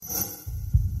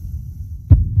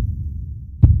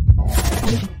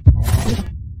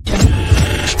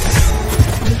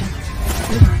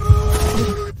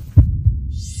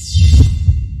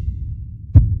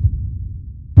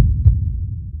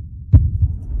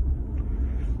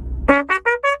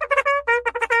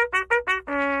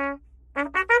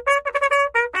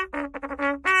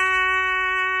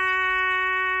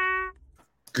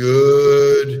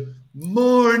Good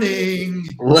morning.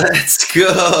 Let's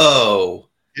go.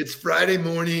 It's Friday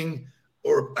morning,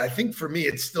 or I think for me,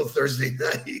 it's still Thursday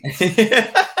night.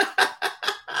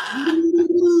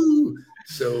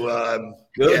 So,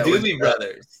 Doobie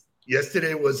Brothers.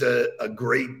 Yesterday was a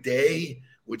great day,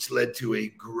 which led to a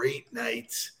great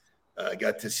night. I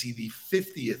got to see the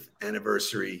 50th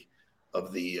anniversary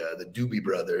of the Doobie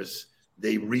Brothers.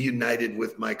 They reunited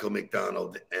with Michael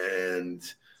McDonald, and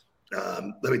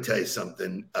let me tell you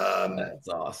something. That's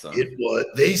awesome.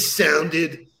 They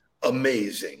sounded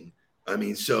amazing. I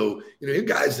mean, so, you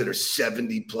guys that are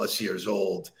 70 plus years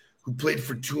old who played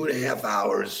for 2.5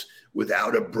 hours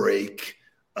without a break,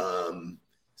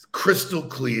 crystal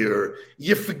clear.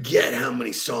 You forget how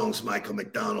many songs Michael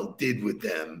McDonald did with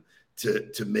them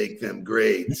to make them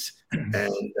great.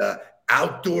 And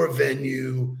outdoor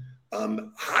venue,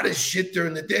 hot as shit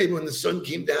during the day. When the sun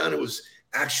came down, it was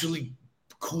actually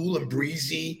cool and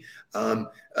breezy.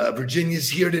 Virginia's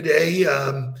here today.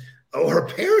 Her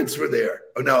parents were there.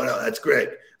 Oh, no, that's Greg.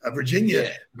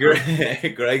 Virginia. Yeah,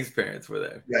 Greg's parents were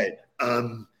there. Right.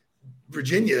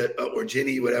 Virginia or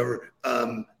Ginny, whatever.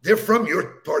 They're from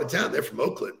your part of town. They're from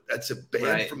Oakland. That's a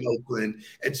band from Oakland.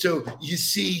 And so you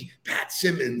see Pat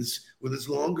Simmons with his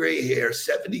long gray hair,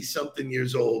 70-something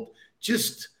years old,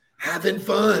 just having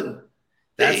fun.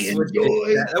 That was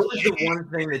the one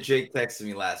thing that Jake texted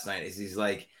me last night is he's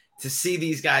like, to see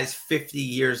these guys 50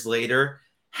 years later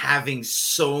having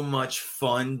so much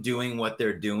fun doing what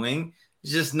they're doing,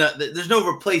 there's no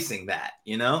replacing that,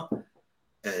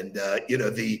 And,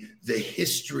 the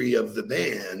history of the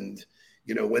band,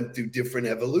 went through different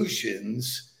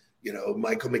evolutions.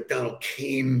 Michael McDonald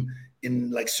came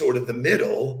in like sort of the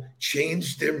middle,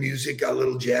 changed their music, got a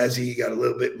little jazzy, got a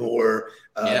little bit more,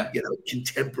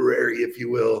 contemporary, if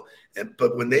you will.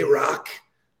 But when they rock,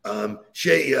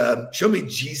 Shay, show me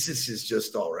Jesus Is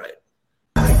Just All Right.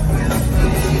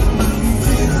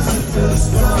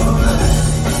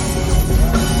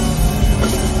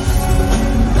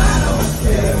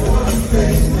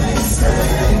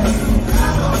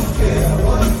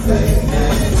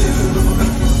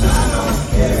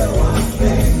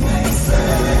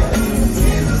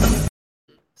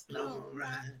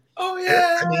 Oh,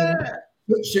 yeah. I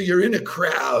mean, so you're in a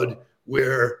crowd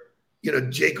where,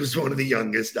 Jake was one of the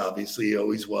youngest, obviously, he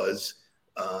always was.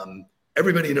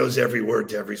 Everybody knows every word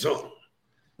to every song.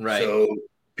 Right. So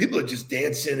people are just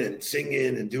dancing and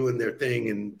singing and doing their thing,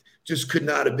 and just could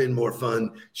not have been more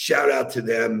fun. Shout out to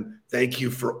them. Thank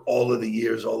you for all of the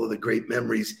years, all of the great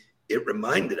memories. It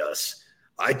reminded us.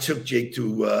 I took Jake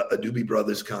to a Doobie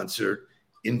Brothers concert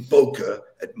in Boca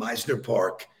at Meisner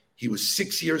Park. He was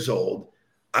 6 years old.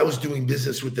 I was doing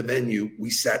business with the venue. We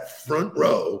sat front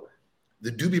row.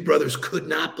 The Doobie Brothers could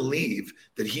not believe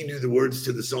that he knew the words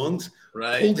to the songs.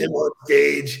 Right. Pulled him on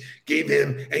stage, gave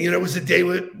him, and it was a day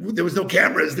where there was no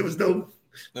cameras, there was no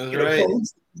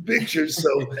phones, pictures. So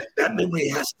that memory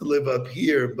has to live up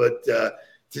here. But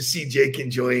to see Jake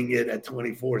enjoying it at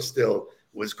 24 still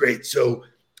was great. So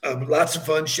lots of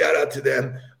fun. Shout out to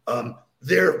them.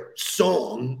 Their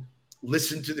song,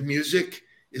 Listen to the Music,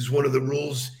 is one of the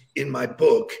rules in my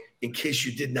book, in case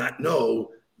you did not know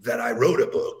that I wrote a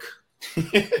book.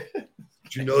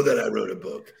 Did you know that I wrote a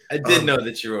book? I did know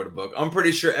that you wrote a book. I'm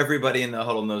pretty sure everybody in the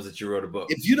huddle knows that you wrote a book.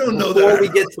 If you don't know Before we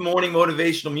get to morning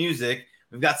motivational music,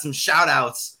 we've got some shout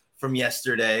outs from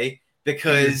yesterday,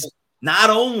 because not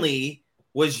only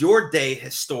was your day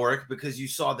historic because you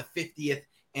saw the 50th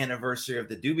anniversary of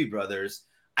the Doobie Brothers,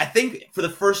 I think for the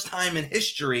first time in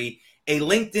history, a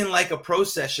LinkedIn Like a Pro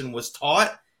session was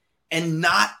taught and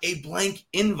not a blank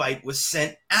invite was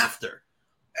sent after.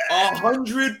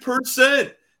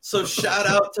 100%. So shout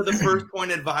out to the First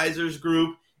Point Advisors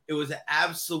group. It was an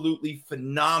absolutely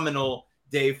phenomenal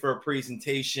day for a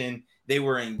presentation. They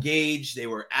were engaged. They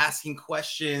were asking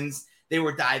questions. They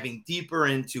were diving deeper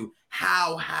into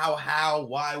how,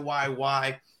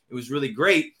 why. It was really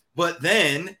great. But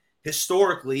then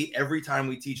historically, every time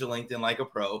we teach a LinkedIn Like a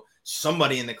Pro,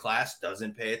 somebody in the class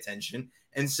doesn't pay attention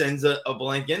and sends a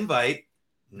blank invite.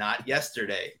 Not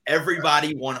yesterday.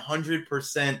 Everybody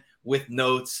 100% with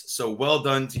notes. So well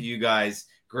done to you guys.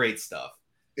 Great stuff.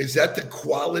 Is that the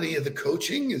quality of the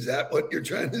coaching? Is that what you're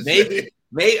trying to say?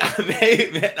 Maybe.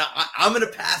 I'm going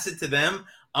to pass it to them.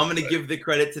 I'm going to give the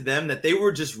credit to them that they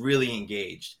were just really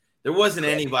engaged. There wasn't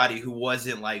anybody who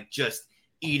wasn't like just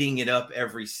eating it up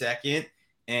every second.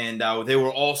 And they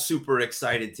were all super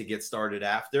excited to get started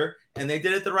after. And they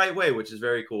did it the right way, which is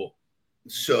very cool.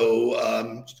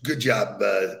 So good job,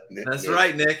 Nick. That's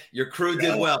right, Nick. Your crew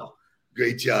did well.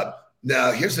 Great job.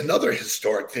 Now, here's another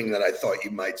historic thing that I thought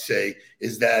you might say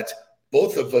is that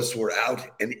both of us were out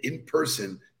and in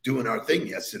person doing our thing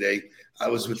yesterday. I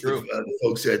was with the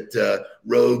folks at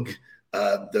Rogue,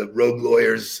 the Rogue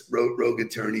lawyers, Rogue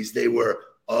attorneys. They were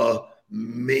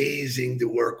amazing to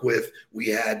work with. We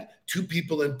had 2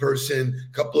 people in person,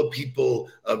 a couple of people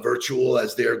virtual,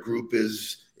 as their group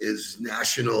is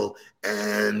national.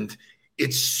 And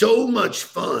it's so much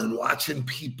fun watching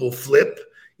people flip,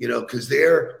 because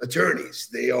they're attorneys.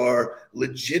 They are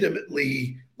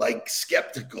legitimately like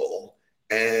skeptical.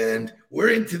 And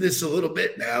we're into this a little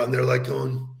bit now. And they're like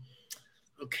going,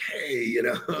 okay,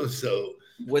 so.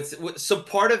 So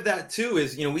part of that too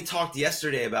is, we talked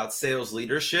yesterday about sales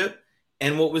leadership.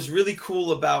 And what was really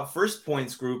cool about First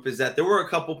Points Group is that there were a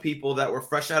couple people that were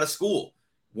fresh out of school,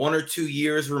 1 or 2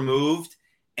 years removed.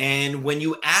 And when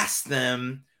you ask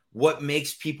them what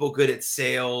makes people good at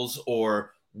sales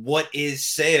or what is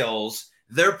sales,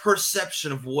 their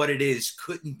perception of what it is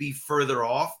couldn't be further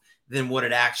off than what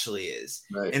it actually is.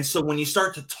 Right. And so when you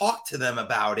start to talk to them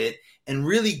about it and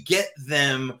really get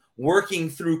them working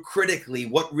through critically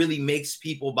what really makes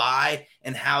people buy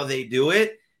and how they do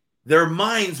it, their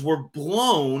minds were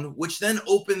blown, which then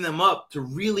opened them up to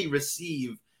really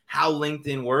receive how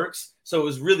LinkedIn works. So it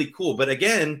was really cool. But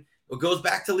again, it goes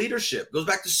back to leadership, goes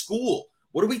back to school.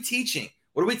 What are we teaching?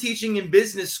 What are we teaching in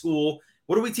business school?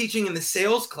 What are we teaching in the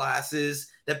sales classes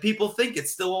that people think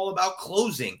it's still all about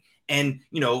closing and,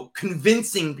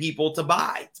 convincing people to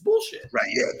buy? It's bullshit. Right.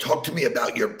 Yeah. Talk to me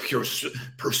about your pure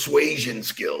persuasion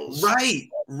skills. Right.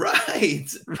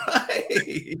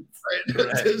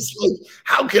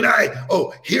 How can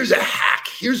here's a hack.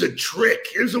 Here's a trick.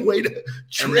 Here's a way to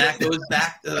trick. And that goes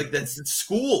back to that's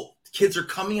school. Kids are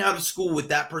coming out of school with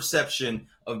that perception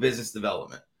of business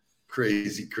development.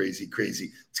 Crazy.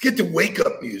 Let's get to wake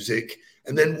up music.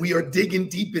 And then we are digging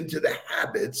deep into the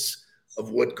habits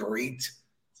of what great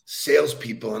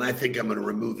salespeople, and I think I'm going to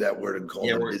remove that word and call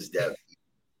them biz dev.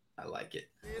 I like it.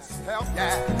 Wake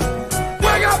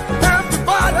up,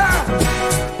 everybody.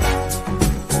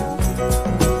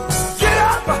 Get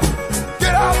up.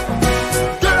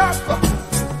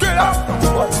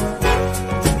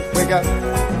 Wake up.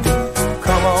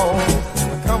 Come on.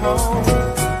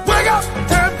 Wake up,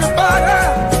 everybody.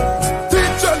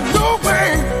 Teach a new way.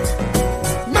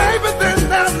 Maybe then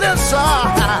they'll listen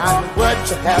what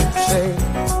you have to say.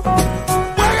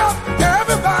 Wake up,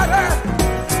 everybody.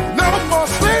 No more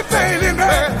sleeping in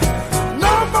there.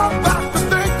 No more back to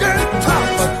thinking.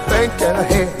 Time for thinking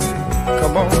ahead.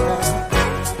 Come on now.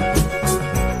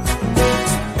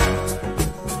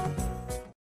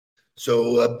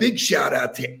 So a big shout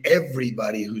out to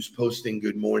everybody who's posting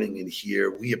good morning in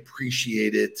here. We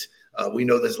appreciate it. We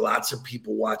know there's lots of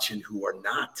people watching who are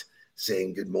not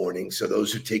saying good morning. So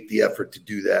those who take the effort to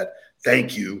do that,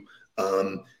 thank you.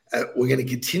 We're going to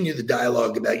continue the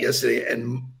dialogue about yesterday.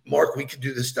 And Mark, we could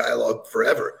do this dialogue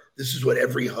forever. This is what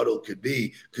every huddle could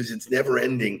be because it's never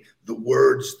ending. The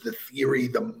words, the theory,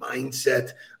 the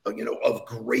mindset, of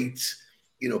great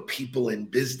people in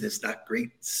business, not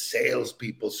great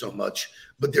salespeople so much,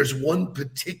 but there's one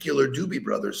particular Doobie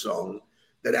Brothers song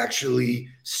that actually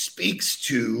speaks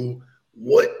to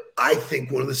what I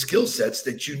think one of the skill sets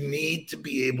that you need to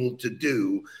be able to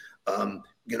do.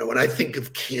 When I think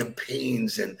of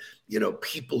campaigns and,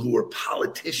 people who are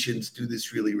politicians do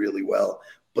this really, really well.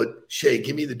 But Shay,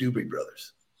 give me the Doobie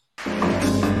Brothers.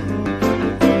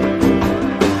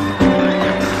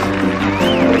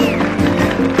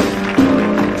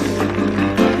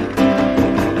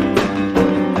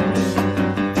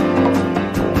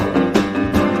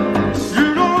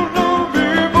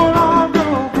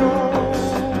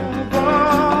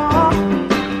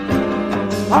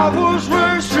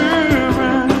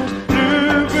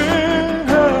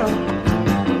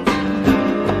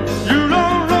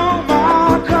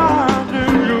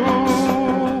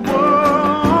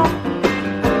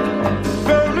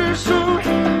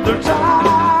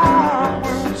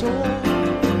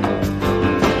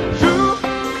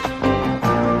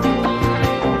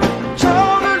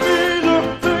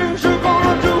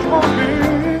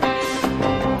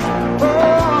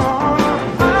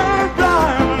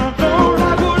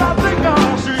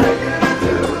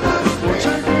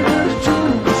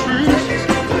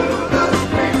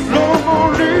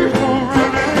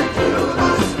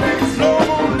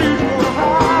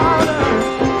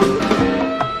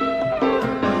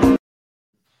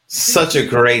 Such a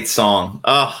great song.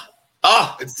 Oh,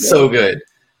 Oh, it's so good.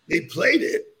 They played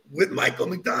it with Michael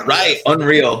McDonald. Right.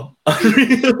 Unreal.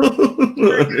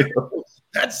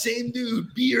 That same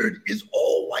dude, beard is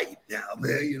all white now,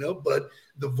 man, you know, but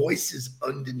the voice is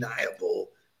undeniable.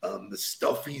 The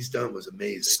stuff he's done was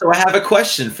amazing. So I have a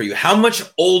question for you. How much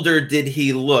older did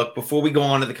he look, before we go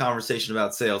on to the conversation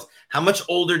about sales, how much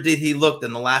older did he look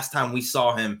than the last time we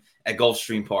saw him at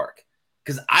Gulfstream Park?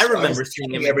 Because I remember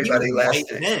seeing him. Everybody last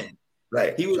then.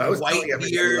 Right. He was white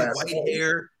beard, white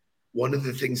hair. One of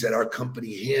the things that our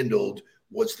company handled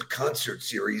was the concert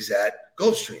series at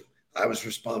Gulfstream. I was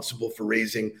responsible for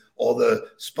raising all the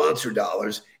sponsor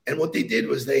dollars. And what they did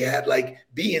was they had like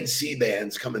B and C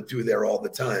bands coming through there all the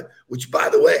time, which, by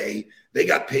the way, they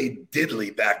got paid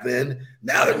diddly back then.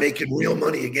 Now they're making real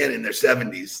money again in their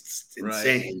 70s. It's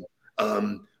insane.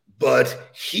 Right.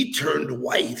 But he turned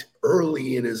white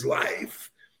early in his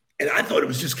life. And I thought it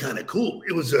was just kind of cool.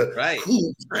 It was a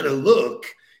cool kind of look,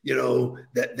 you know,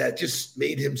 that just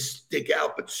made him stick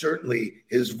out. But certainly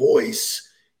his voice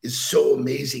is so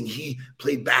amazing. He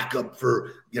played backup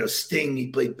for, you know, Sting. He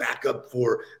played backup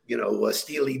for, you know,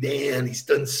 Steely Dan. He's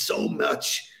done so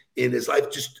much in his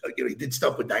life. Just, you know, he did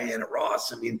stuff with Diana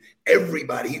Ross. I mean,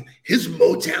 everybody. His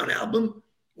Motown album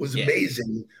was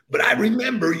amazing. But I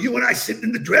remember you and I sitting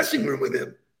in the dressing room with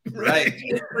him. Right.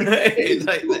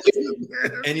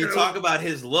 And you talk about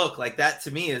his look, like that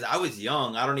to me is, I was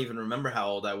young. I don't even remember how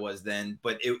old I was then,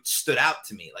 but it stood out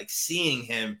to me. Like seeing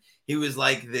him, he was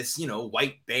like this, you know,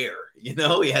 white bear, you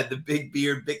know, he had the big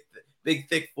beard, big,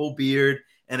 thick, full beard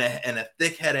and a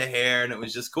thick head of hair. And it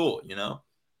was just cool, you know?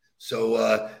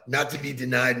 So not to be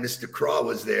denied, Mr. Craw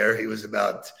was there. He was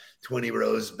about 20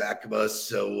 rows back of us.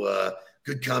 So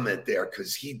good comment there,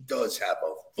 because he does have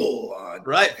a full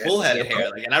head of hair.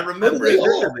 Like, and I remember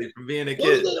it from being a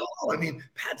kid. I mean,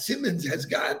 Pat Simmons has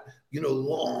got, you know,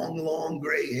 long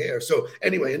gray hair. So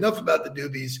anyway, enough about the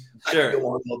Doobies. Sure. I can go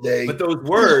on all day. But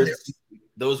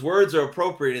those words are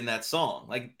appropriate in that song.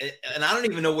 Like, and I don't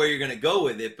even know where you're going to go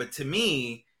with it, but to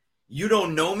me, you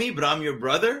don't know me, but I'm your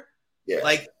brother. Yeah.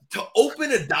 Like, to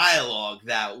open a dialogue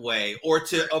that way, or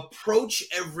to approach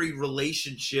every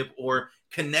relationship or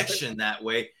connection that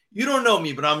way. You don't know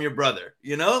me, but I'm your brother.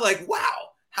 You know, like, wow.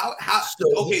 How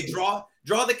okay, draw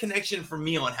the connection for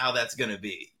me on how that's going to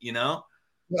be, you know?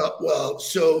 Well,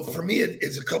 so for me,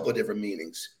 it's a couple of different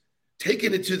meanings.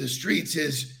 Taking it to the streets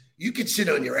is, you could sit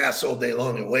on your ass all day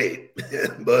long and wait,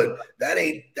 but that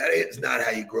is not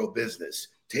how you grow business.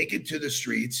 Take it to the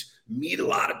streets, meet a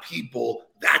lot of people.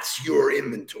 That's your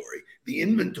inventory. The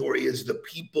inventory is the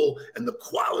people and the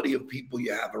quality of people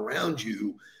you have around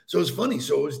you. So it's funny.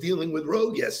 So I was dealing with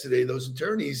Rogue yesterday, those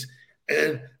attorneys,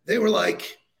 and they were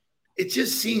like, it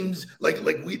just seems like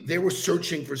they were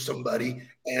searching for somebody,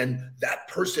 and that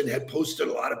person had posted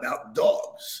a lot about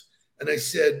dogs. And I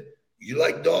said, you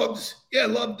like dogs? Yeah, I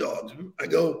love dogs. I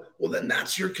go, well, then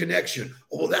that's your connection.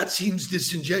 Oh, well, that seems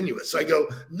disingenuous. I go,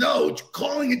 no,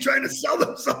 calling and trying to sell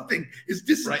them something is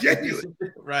disingenuous.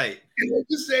 Right. And I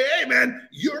just say, hey, man,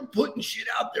 you're putting shit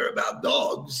out there about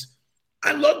dogs.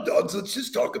 I love dogs. Let's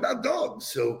just talk about dogs.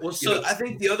 So, I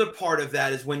think the other part of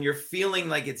that is when you're feeling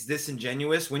like it's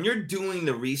disingenuous, when you're doing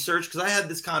the research, because I had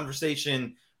this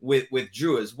conversation with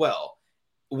Drew as well.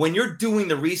 When you're doing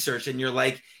the research and you're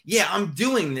like, yeah, I'm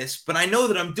doing this, but I know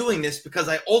that I'm doing this because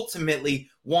I ultimately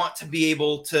want to be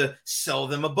able to sell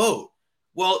them a boat.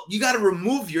 Well, you got to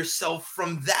remove yourself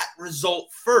from that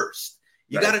result first.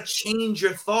 You got to change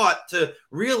your thought to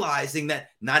realizing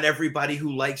that not everybody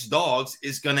who likes dogs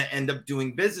is going to end up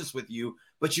doing business with you,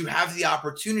 but you have the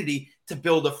opportunity to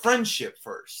build a friendship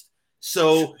first.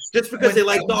 So just because they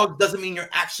like dogs doesn't mean you're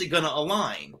actually going to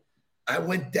align. I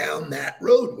went down that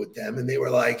road with them, and they were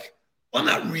like, well, I'm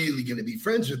not really going to be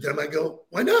friends with them. I go,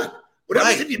 why not? What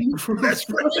happens if you need your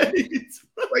best friend?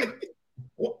 Like,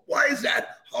 why is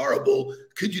that horrible?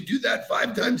 Could you do that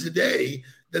 5 times a day?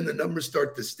 Then the numbers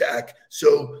start to stack.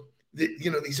 So,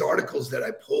 these articles that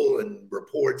I pull and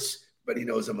reports, everybody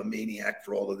knows I'm a maniac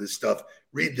for all of this stuff.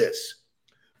 Read this.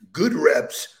 Good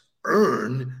reps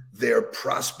earn their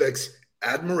prospects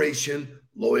admiration,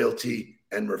 loyalty,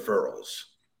 and referrals.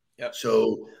 Yep.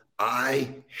 So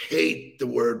I hate the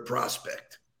word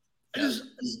prospect. I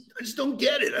just don't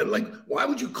get it. I'm like, why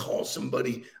would you call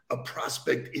somebody a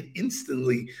prospect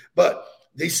instantly? But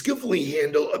they skillfully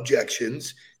handle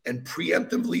objections and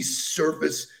preemptively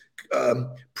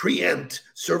preempt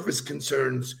surface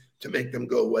concerns to make them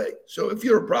go away. So if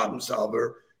you're a problem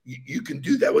solver, you can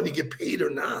do that whether you get paid or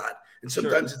not. And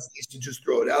sometimes it's easy to just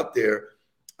throw it out there.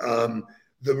 So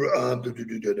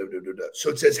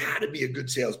it says how to be a good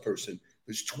salesperson.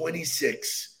 There's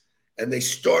 26, and they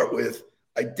start with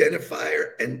identify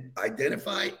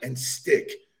and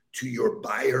stick to your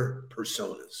buyer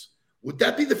personas. Would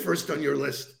that be the first on your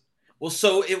list? Well,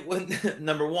 so it would,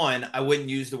 number one, I wouldn't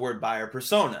use the word buyer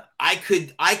persona. I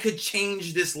could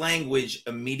change this language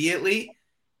immediately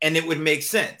and it would make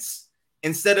sense.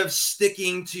 Instead of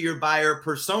sticking to your buyer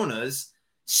personas,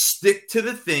 stick to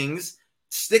the things,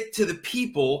 stick to the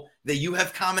people that you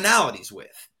have commonalities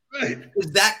with. Right.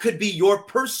 Because that could be your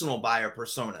personal buyer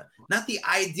persona, not the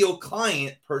ideal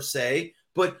client per se,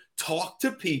 but talk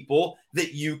to people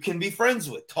that you can be friends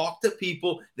with. Talk to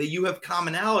people that you have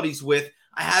commonalities with.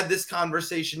 I had this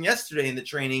conversation yesterday in the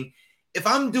training. If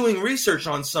I'm doing research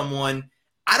on someone,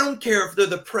 I don't care if they're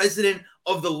the president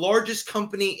of the largest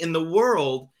company in the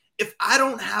world. If I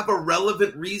don't have a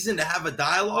relevant reason to have a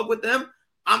dialogue with them,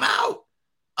 I'm out.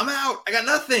 I got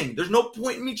nothing. There's no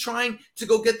point in me trying to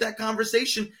go get that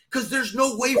conversation because there's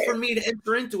no way for me to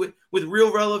enter into it with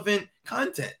real relevant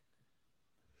content.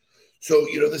 So,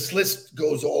 this list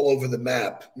goes all over the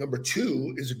map. Number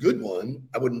 2 is a good one.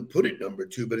 I wouldn't put it number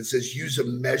 2, but it says use a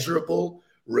measurable,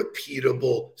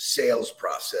 repeatable sales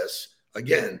process.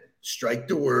 Again, strike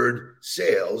the word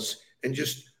sales and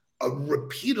just a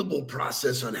repeatable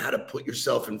process on how to put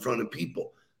yourself in front of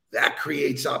people. That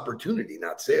creates opportunity,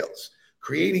 not sales.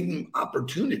 Creating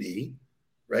opportunity,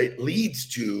 right, leads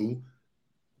to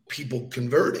people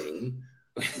converting,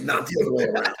 not the other way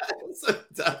around.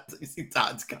 You see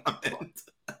Todd's comment.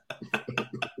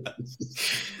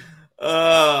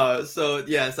 So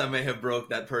yes, I may have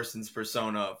broke that person's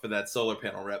persona for that solar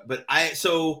panel rep, but I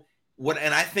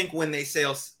think when they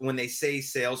say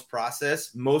sales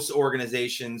process, most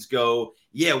organizations go,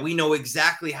 yeah, we know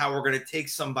exactly how we're going to take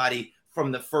somebody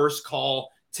from the first call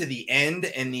to the end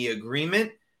and the agreement.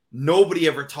 Nobody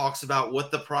ever talks about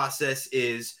what the process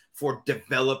is for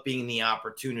developing the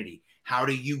opportunity. How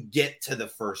do you get to the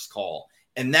first call?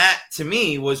 And that, to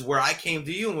me, was where I came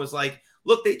to you and was like,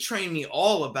 look, they trained me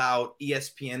all about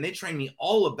ESPN. They trained me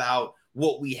all about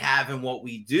what we have and what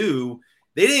we do.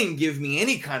 They didn't give me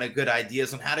any kind of good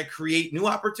ideas on how to create new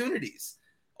opportunities.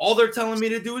 All they're telling me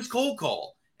to do is cold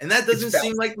call. And that doesn't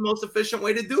seem like the most efficient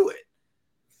way to do it.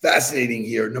 Fascinating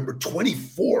here. Number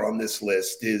 24 on this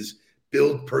list is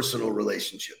build personal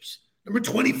relationships. Number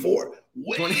 24,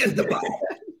 way at the bottom.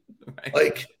 Right.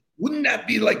 Like, wouldn't that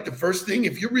be like the first thing?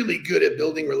 If you're really good at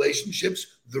building relationships,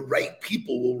 the right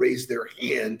people will raise their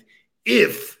hand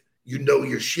if you know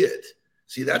your shit.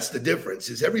 See, that's the difference,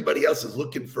 is everybody else is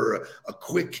looking for a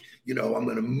quick, I'm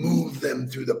going to move them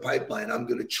through the pipeline. I'm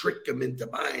going to trick them into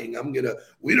buying.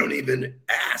 We don't even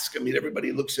ask. I mean,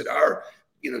 everybody looks at our,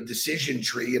 decision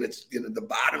tree and it's, the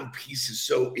bottom piece is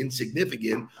so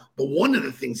insignificant. But one of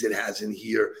the things it has in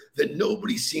here that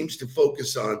nobody seems to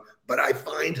focus on, but I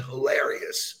find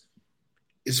hilarious,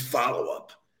 is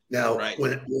follow-up. Now, right.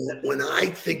 when I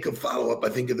think of follow-up, I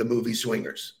think of the movie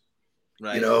Swingers.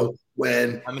 Right.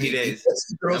 When how many days?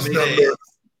 The girl's number, days?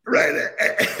 Right,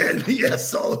 and he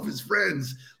asks all of his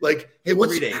friends, like, "Hey,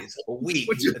 what's 3 days, a week?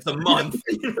 It's a month,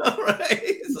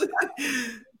 right?"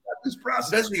 This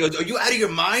process. Especially, he goes, "Are you out of your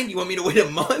mind? You want me to wait a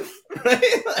month?"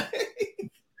 Right?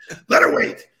 Let her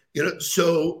wait.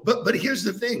 So, but here's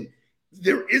the thing: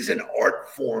 there is an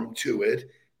art form to it,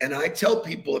 and I tell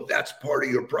people if that's part of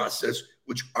your process,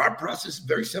 which our process is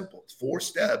very simple. It's 4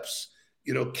 steps.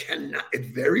 It's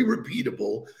very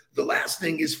repeatable. The last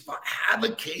thing is have a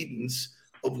cadence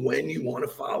of when you want to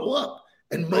follow up.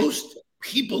 And most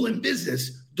people in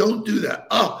business don't do that.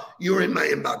 Oh, you were in my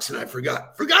inbox and I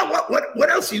forgot. What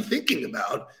else are you thinking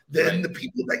about than the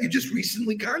people that you just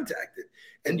recently contacted?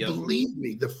 And believe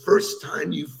me, the first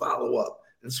time you follow up,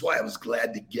 that's why I was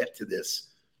glad to get to this,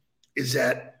 is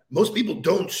that most people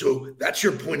don't. So that's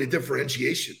your point of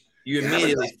differentiation. You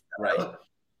immediately,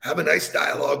 have a nice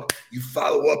dialogue. You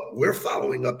follow up. We're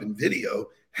following up in video.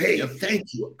 Hey,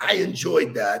 thank you. I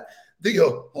enjoyed that. They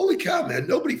go, holy cow, man,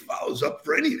 nobody follows up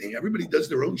for anything. Everybody does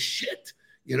their own shit,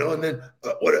 and then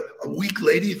a week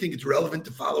later, you think it's relevant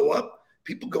to follow up?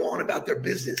 People go on about their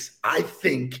business. I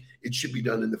think it should be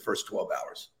done in the first 12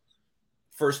 hours.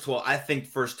 I think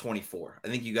first 24. I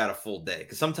think you got a full day.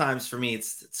 Because sometimes for me,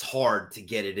 it's hard to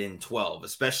get it in 12,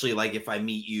 especially like if I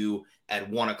meet you at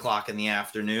 1:00 in the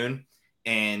afternoon.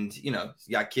 And, you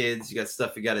got kids, you got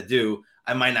stuff you got to do.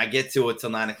 I might not get to it till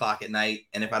 9:00 at night.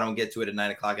 And if I don't get to it at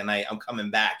 9:00 at night, I'm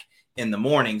coming back in the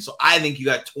morning. So I think you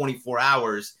got 24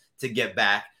 hours to get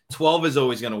back. 12 is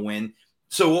always going to win.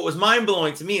 So what was mind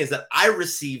blowing to me is that I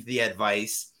received the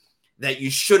advice that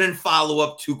you shouldn't follow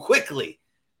up too quickly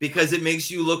because it makes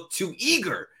you look too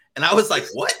eager. And I was like,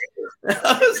 what?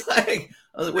 I was like,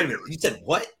 wait a minute. You said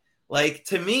what? Like,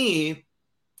 to me,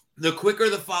 the quicker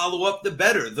the follow-up, the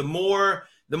better. The more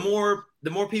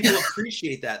the more people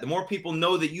appreciate that, the more people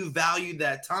know that you valued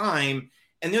that time.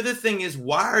 And the other thing is,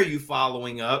 why are you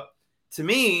following up? To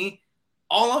me,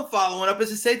 all I'm following up is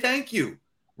to say thank you.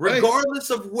 Regardless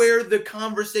of where the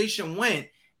conversation went,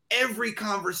 every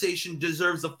conversation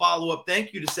deserves a follow-up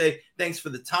thank you to say, thanks for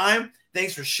the time.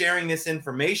 Thanks for sharing this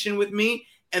information with me.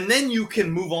 And then you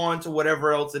can move on to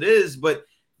whatever else it is. But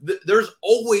there's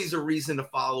always a reason to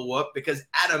follow up, because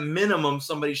at a minimum,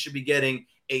 somebody should be getting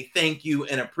a thank you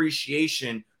and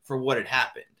appreciation for what had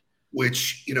happened.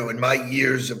 Which, you know, in my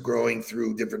years of growing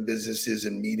through different businesses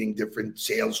and meeting different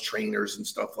sales trainers and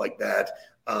stuff like that,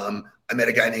 I met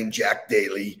a guy named Jack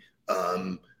Daly.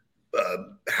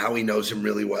 Howie knows him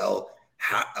really well.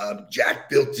 Jack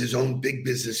built his own big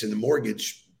business in the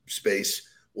mortgage space.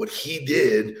 What he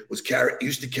did was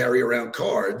used to carry around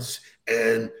cards,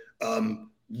 and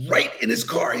right in his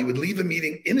car, he would leave a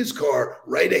meeting in his car,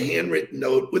 write a handwritten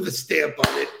note with a stamp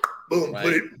on it, boom,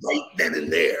 put it right then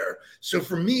and there. So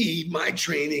for me, my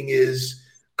training is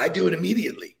I do it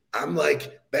immediately. I'm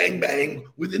like, bang, bang,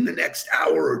 within the next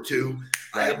hour or two,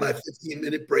 I have my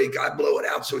 15-minute break. I blow it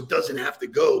out so it doesn't have to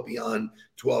go beyond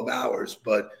 12 hours.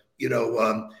 But, you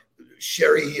know,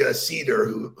 Sherry Cedar,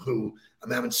 who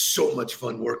I'm having so much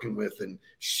fun working with, and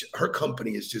her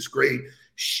company is just great.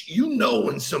 You know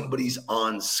when somebody's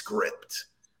on script.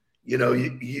 You know,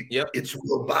 it's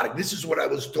robotic. This is what I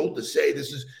was told to say.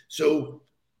 So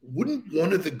wouldn't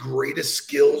one of the greatest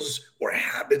skills or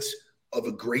habits of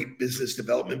a great business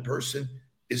development person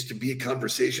is to be a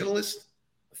conversationalist?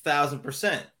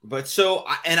 1,000%. But so,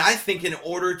 and I think in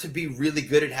order to be really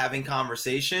good at having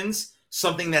conversations,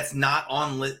 something that's not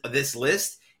on this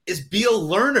list is be a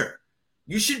learner.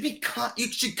 You should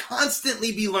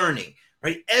constantly be learning,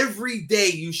 right? Every day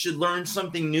you should learn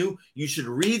something new. You should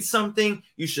read something.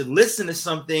 You should listen to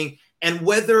something. And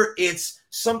whether it's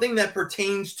something that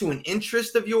pertains to an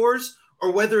interest of yours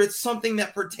or whether it's something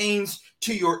that pertains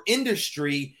to your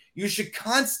industry, you should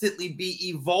constantly be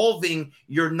evolving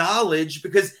your knowledge,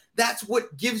 because that's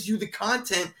what gives you the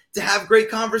content to have great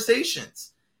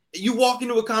conversations. You walk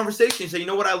into a conversation and say, you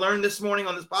know what I learned this morning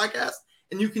on this podcast?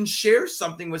 And you can share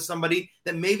something with somebody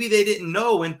that maybe they didn't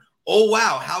know. And, oh,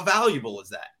 wow, how valuable is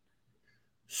that?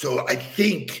 So I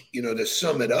think, you know, to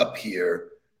sum it up here,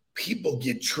 people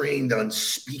get trained on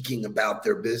speaking about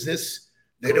their business.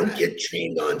 They don't get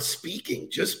trained on speaking.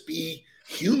 Just be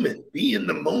human, be in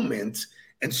the moment.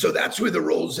 And so that's where the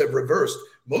roles have reversed.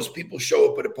 Most people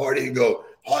show up at a party and go,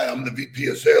 hi, I'm the VP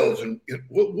of sales. And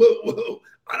whoa.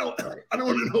 I don't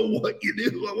want to know what you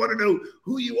do. I want to know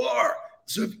who you are.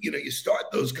 So, you know, you start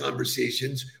those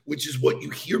conversations, which is what you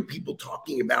hear people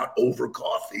talking about over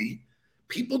coffee.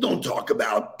 People don't talk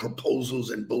about proposals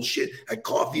and bullshit at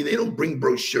coffee. They don't bring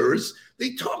brochures.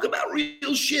 They talk about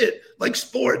real shit, like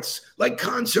sports, like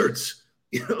concerts,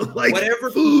 you know, like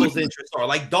whatever food. People's interests are,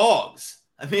 like dogs.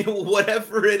 I mean,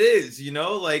 whatever it is, you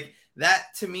know, like that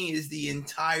to me is the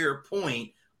entire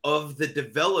point of the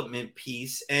development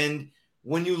piece. And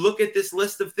when you look at this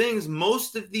list of things,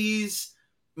 most of these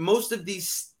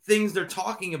things they're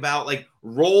talking about, like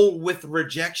roll with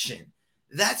rejection,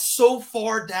 that's so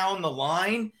far down the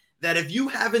line that if you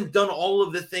haven't done all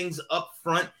of the things up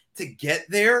front to get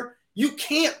there, you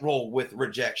can't roll with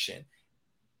rejection.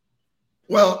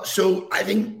 Well, so I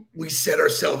think we set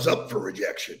ourselves up for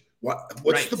rejection.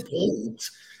 What's the point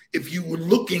if you were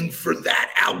looking for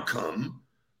that outcome,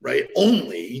 right?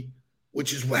 Only,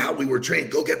 which is how we were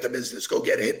trained. Go get the business, go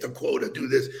get it, hit the quota, do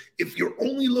this. If you're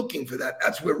only looking for that,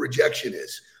 that's where rejection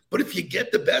is. But if you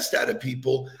get the best out of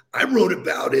people, I wrote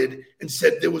about it and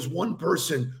said there was one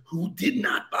person who did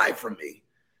not buy from me.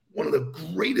 One of the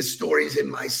greatest stories in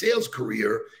my sales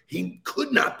career, he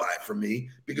could not buy from me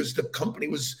because the company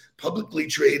was publicly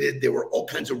traded. There were all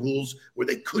kinds of rules where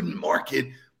they couldn't market,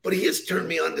 but he has turned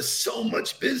me on to so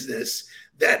much business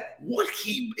that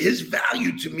his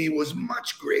value to me was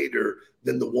much greater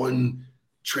than the one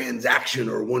transaction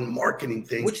or one marketing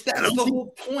thing. Which that's the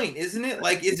whole point, isn't it?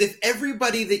 Like, is if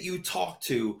everybody that you talk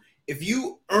to, if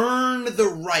you earn the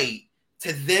right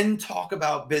to then talk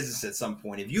about business at some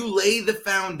point, if you lay the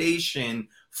foundation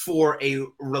for a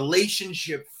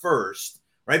relationship first,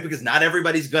 right? Because not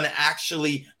everybody's going to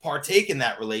actually partake in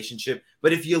that relationship.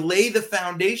 But if you lay the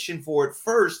foundation for it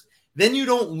first, then you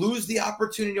don't lose the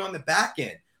opportunity on the back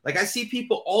end. Like I see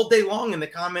people all day long in the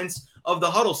comments of the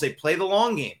huddle say, play the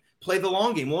long game, play the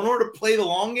long game. Well, in order to play the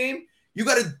long game, you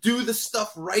got to do the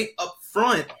stuff right up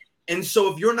front. And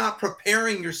so if you're not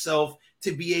preparing yourself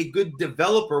to be a good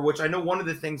developer, which I know one of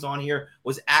the things on here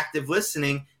was active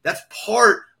listening, that's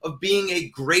part of being a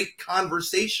great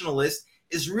conversationalist,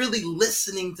 is really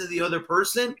listening to the other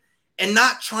person and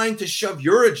not trying to shove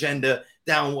your agenda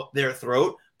down their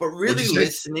throat, but really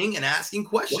listening and asking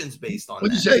questions based on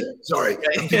What'd that. you say? Sorry.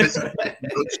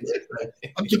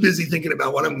 I'm too busy thinking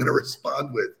about what I'm going to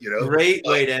respond with, you know. Great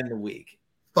way to end the week.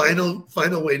 Final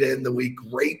way to end the week.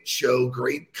 Great show,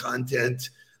 great content.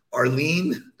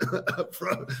 Arlene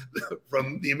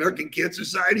from the American Cancer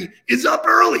Society is up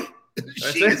early.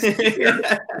 She is here.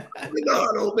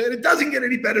 Oh, man, it doesn't get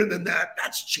any better than that.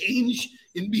 That's change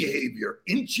in behavior,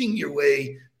 inching your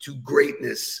way to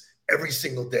greatness every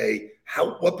single day.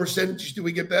 What percentage do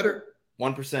we get better?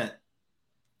 1%.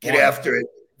 Get after it.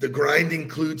 The grind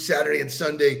includes Saturday and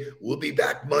Sunday. We'll be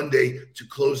back Monday to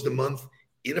close the month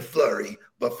in a flurry.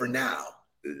 But for now,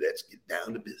 let's get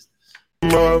down to business.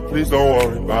 Please don't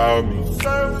worry about me.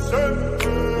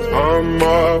 I'm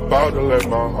about to let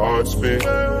my heart speak.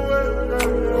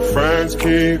 My friends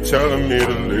keep telling me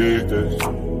to leave this.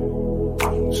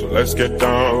 So let's get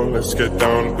down to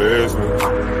business.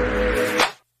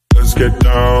 Let's get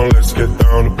down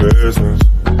to business.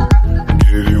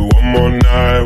 Give you one more night.